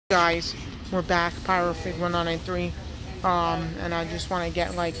Guys, we're back, Pyrofig 1993, and I just want to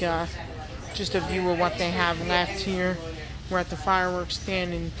get like just a view of what they have left here. We're at the fireworks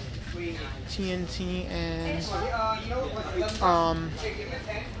stand in TNT, and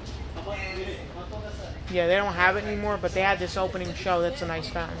yeah, they don't have it anymore, but they had this opening show. That's a nice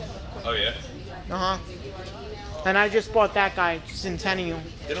fountain. Oh yeah? And I just bought that guy, Centennial.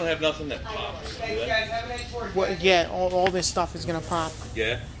 They don't have nothing that pops, do they? What, yeah, all this stuff is gonna pop.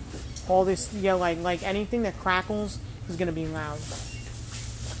 Yeah? All this, yeah, like anything that crackles is gonna be loud.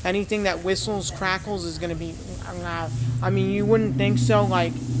 Anything that whistles, crackles is gonna be loud. I mean, you wouldn't think so,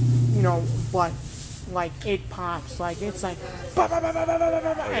 like, you know, but like it pops, like it's like, bah, bah, bah, bah, bah,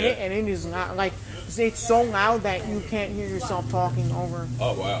 bah, bah, and it is not like it's so loud that you can't hear yourself talking over.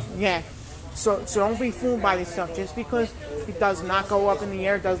 Oh wow. Yeah. So don't be fooled by this stuff. Just because it does not go up in the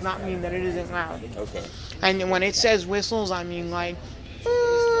air does not mean that it isn't loud. Okay. And when it says whistles, I mean like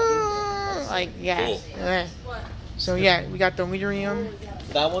yeah. Cool. Yeah. So yeah, we got delirium.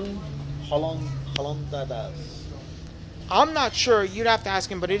 That one, how long that does? I'm not sure. You'd have to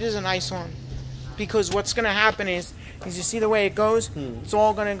ask him, but it is a nice one. Because what's gonna happen is you see the way it goes. It's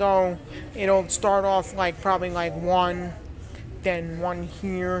all gonna go. It'll start off like probably like one, then one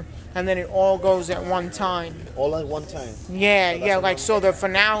here, and then it all goes at one time. All at one time? Yeah, so yeah, like so the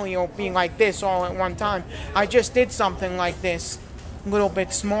finale will be like this all at one time. I just did something like this, a little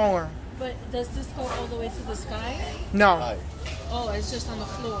bit smaller. But does this go all the way to the sky? No. Oh, it's just on the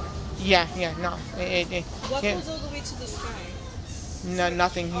floor. Yeah, no. What goes all the way to the sky? No,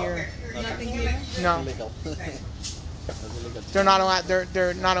 nothing here. Nothing here? No. They're not allowed.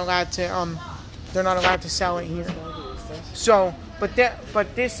 They're not allowed to. They're not allowed to sell it here. So, but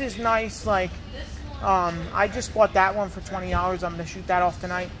this is nice. Like, I just bought that one for $20. I'm gonna shoot that off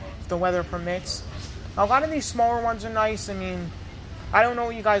tonight if the weather permits. A lot of these smaller ones are nice. I mean, I don't know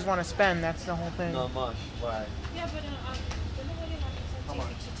what you guys want to spend. That's the whole thing. Not much. Why? Yeah, but How much?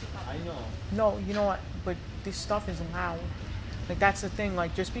 I know. No, you know what? But this stuff is loud. Like that's the thing.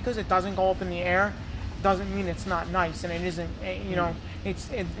 Like just because it doesn't go up in the air, doesn't mean it's not nice. And it isn't. You know,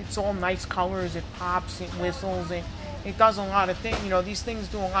 it's all nice colors. It pops. It whistles. It does a lot of things. You know, these things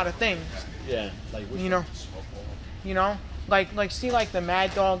do a lot of things. Yeah, like you know, like see like the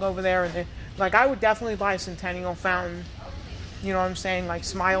Mad Dog over there, and like I would definitely buy a Centennial fountain. You know what I'm saying? Like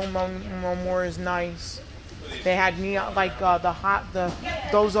Smile No More is nice. They had neon, like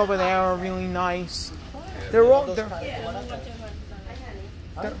those over there are really nice. They're all.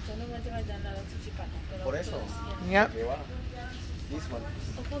 Yep.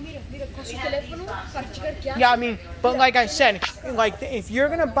 Yeah, I mean, but like I said, like if you're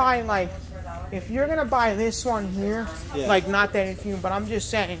gonna buy this one here, like not that it's you, but I'm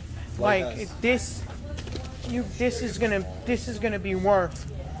just saying, like this is gonna be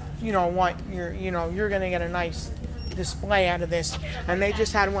worth, you know what, you're gonna get a nice display out of this. And they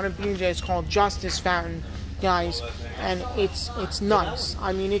just had one of BJ's called Justice Fountain, guys, and it's nice.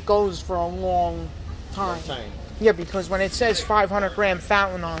 I mean, it goes for a long time. Yeah, because when it says 500 gram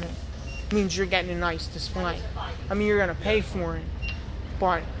fountain on it, it means you're getting a nice display. I mean, you're gonna pay for it,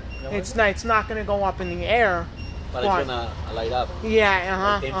 but it's not gonna go up in the air. But it's gonna light up.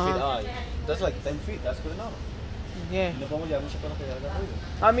 Yeah, Like 10 feet. Oh, that's like 10 feet. That's good enough. Yeah.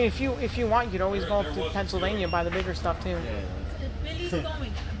 I mean, if you want, you could always go up to Pennsylvania and buy the bigger stuff too. Billy's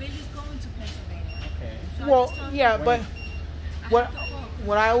going to Pennsylvania. Okay. So Well, yeah, but what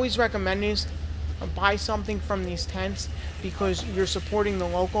I always recommend is buy something from these tents because you're supporting the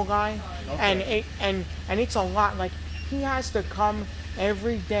local guy, and it's a lot. Like he has to come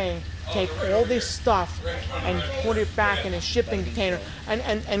every day, take all this stuff and put it back in a shipping container,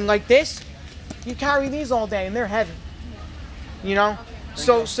 and like this, you carry these all day and they're heavy, you know.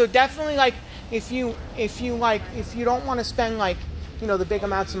 So definitely, like if you don't want to spend like the big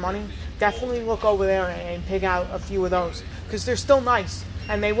amounts of money, definitely look over there and pick out a few of those because they're still nice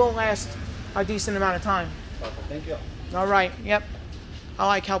and they will last a decent amount of time. Thank you. All right. Yep. I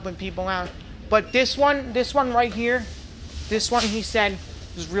like helping people out. But this one right here, this one he said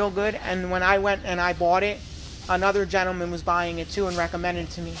was real good. And when I went and I bought it, another gentleman was buying it too and recommended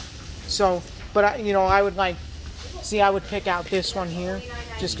it to me. So, but I would I would pick out this one here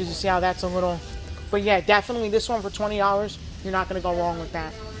just because you see how that's a little. But yeah, definitely this one for $20. You're not going to go wrong with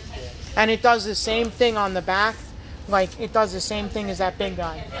that. And it does the same thing on the back. Like it does the same thing as that big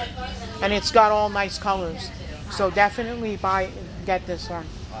guy, and it's got all nice colors. So definitely get this one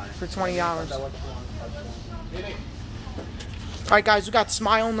for $20. All right, guys, we got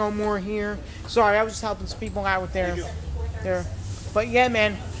Smile No More here. Sorry, I was just helping some people out with their. But yeah,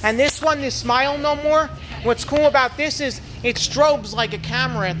 man. And this one, this Smile No More. What's cool about this is it strobes like a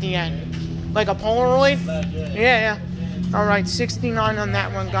camera at the end, like a Polaroid. Yeah. All right, 69 on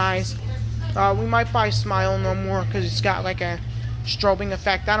that one, guys. We might buy Smile no more because it's got like a strobing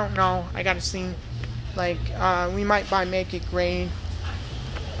effect. I don't know. I gotta see. Like, we might buy Make It Grade.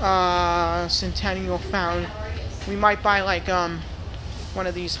 Centennial Fountain. We might buy like one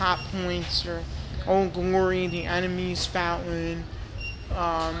of these Hot Points or Old Glory, the Enemy's Fountain.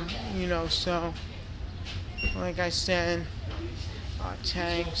 You know, so like I said,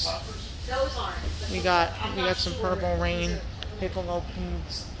 tanks. We got some Purple Rain, Piccolo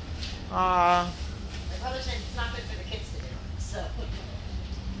Peaks.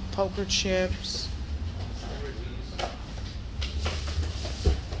 Poker chips.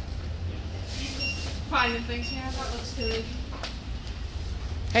 Finding things here, that looks good.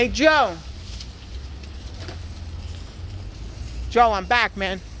 Hey, Joe. Joe, I'm back,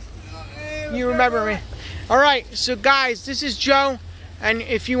 man. You remember me? All right, so guys, this is Joe, and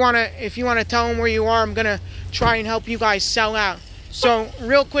if you wanna tell him where you are, I'm gonna try and help you guys sell out. So,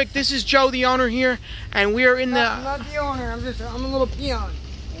 real quick, this is Joe, the owner here, and we're in the. I'm not the owner. I'm a little peon.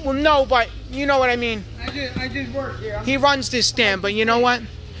 Well, no, but you know what I mean. I just work here. He runs this stand, but you know what?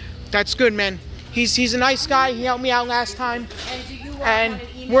 That's good, man. He's a nice guy. He helped me out last time, and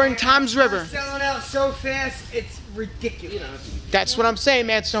we're in Tom's River. Selling out so fast, it's ridiculous. That's what I'm saying,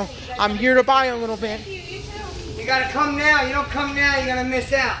 man. So I'm here to buy a little bit. You gotta come now. You don't come now, you're gonna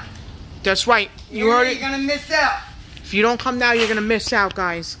miss out. That's right. You heard it. You're gonna miss out. If you don't come now, you're gonna miss out,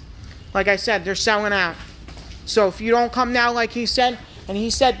 guys. Like I said, they're selling out. So if you don't come now, like he said, and he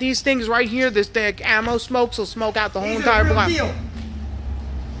said these things right here, the ammo smokes will smoke out the whole entire block. Deal.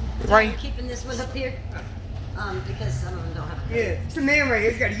 Right? I'm keeping this one up here because some of them don't have a Yeah, it's the man right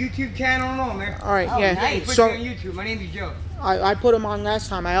here. He's got a YouTube channel and all, man. All right, Oh, yeah. nice. Put So you on YouTube. My name is Joe. I put them on last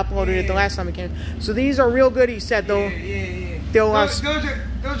time. I uploaded it the last time I came. So these are real good. He said they'll. Yeah. They'll. Those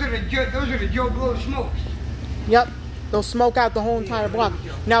are the Joe Blow smokes. Yep. They'll smoke out the whole entire block.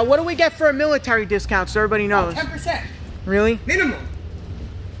 Now, what do we get for a military discount so everybody knows? 10%. Really? Minimum.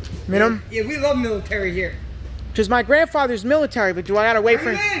 Minimum? Yeah, we love military here. Because my grandfather's military, but do I gotta wait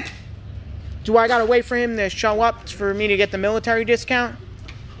for him? Do I gotta wait for him to show up for me to get the military discount?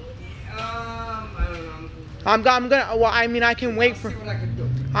 I don't know. I'm gonna. Well, I mean, I can wait for. See what I can do.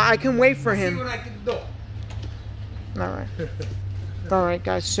 I can wait for See him. what I can do. All right. All right,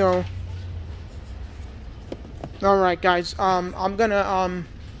 guys. So. All right, guys. I'm gonna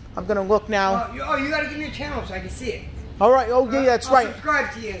look now. Oh, you gotta give me a channel so I can see it. All right. Oh, yeah, that's I'll right.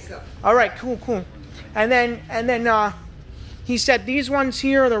 subscribe to you and stuff. All right. Cool. And then he said these ones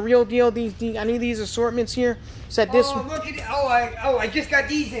here are the real deal. Any of these assortments here. Said this one. Look at it. I just got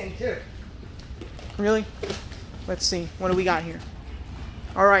these in too. Really? Let's see. What do we got here?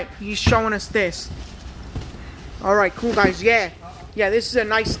 All right. He's showing us this. All right. Cool, guys. Yeah. This is a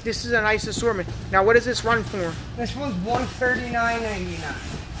nice assortment. Now, what does this run for? This one's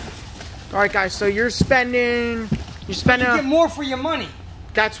 $139.99. All right, guys. So you're spending. You get more for your money.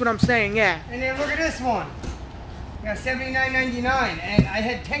 That's what I'm saying. Yeah. And then look at this one. Got $79.99, and I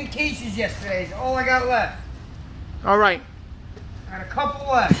had 10 cases yesterday. It's all I got left. All right. I got a couple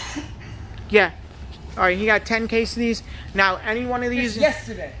left. Yeah. All right. He got 10 cases of these. Now, any one of these. Just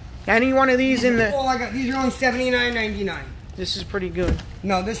yesterday. Any one of these in the. All I got. These are only $79.99. This is pretty good.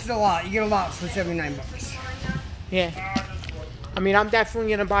 No, this is a lot. You get a lot for $79. Yeah. I mean, I'm definitely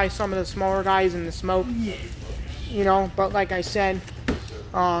gonna buy some of the smaller guys in the smoke. Yeah. You know, but like I said,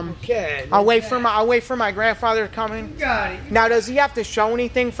 Okay. I'll wait for my grandfather to come in. Got it. Now, does he have to show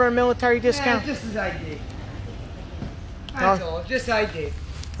anything for a military discount? Yeah, just as I did. That's all. Just as I did.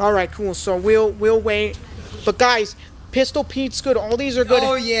 All right, cool. So we'll wait. But guys, Pistol Pete's good. All these are good.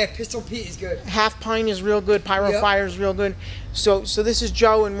 Oh yeah, Pistol Pete is good. Half Pint is real good. Pyro Fire is real good. So this is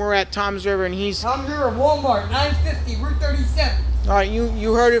Joe, and we're at Tom's River, and he's. Tom's River, Walmart, 950, Route 37. All right,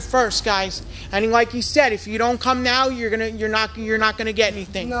 you heard it first, guys. And like he said, if you don't come now, you're not gonna get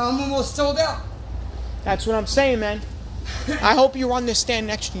anything. No, I'm almost sold out. That's what I'm saying, man. I hope you run this stand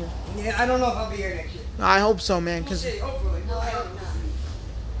next year. Yeah, I don't know if I'll be here next year. I hope so, man. Cause We'll see, hopefully. No, I hope not.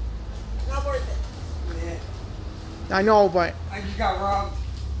 Not worth it. Yeah. I know, but I just got robbed.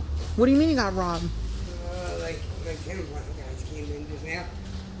 what do you mean you got robbed? Like 10 of one guys came in just now,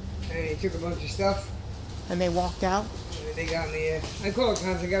 and they took a bunch of stuff. And they walked out. And they got me. I called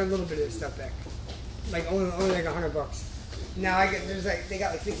times. I got a little bit of the stuff back, like only like $100. Now I get they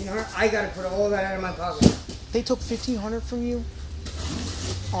got like $1,500. I got to put all that out of my pocket. They took $1,500 from you.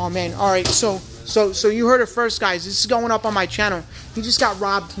 Oh man! All right, so you heard it first, guys. This is going up on my channel. He just got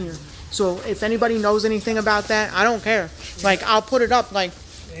robbed here. So if anybody knows anything about that, I don't care. Like I'll put it up, like,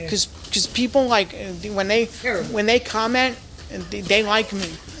 cause because people like when they comment, they like me.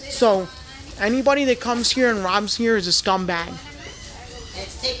 So anybody that comes here and robs here is a scumbag.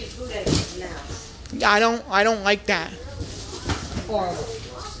 It's taking food out of your mouth. I don't like that. Horrible.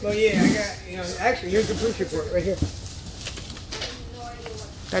 Well, yeah, I got, actually, here's the police report right here.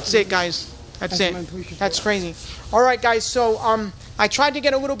 That's it, guys. That's it. That's crazy. All right, guys. So I tried to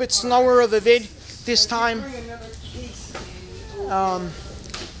get a little bit slower of a vid this time.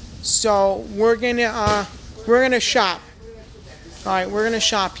 So we're gonna shop. All right, we're gonna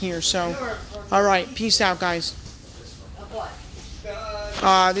shop here. So, all right, peace out, guys.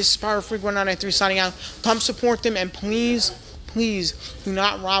 This is Power Freak 1993 signing out. Come support them, and please do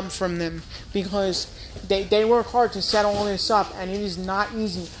not rob from them, because they work hard to set all this up, and it is not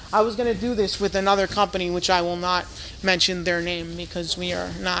easy. I was going to do this with another company, which I will not mention their name, because we are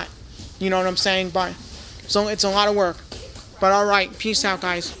not, you know what I'm saying? But so it's a lot of work. But all right, peace out,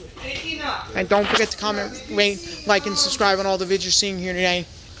 guys. And don't forget to comment, rate, like, and subscribe on all the videos you're seeing here today.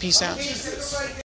 Peace out.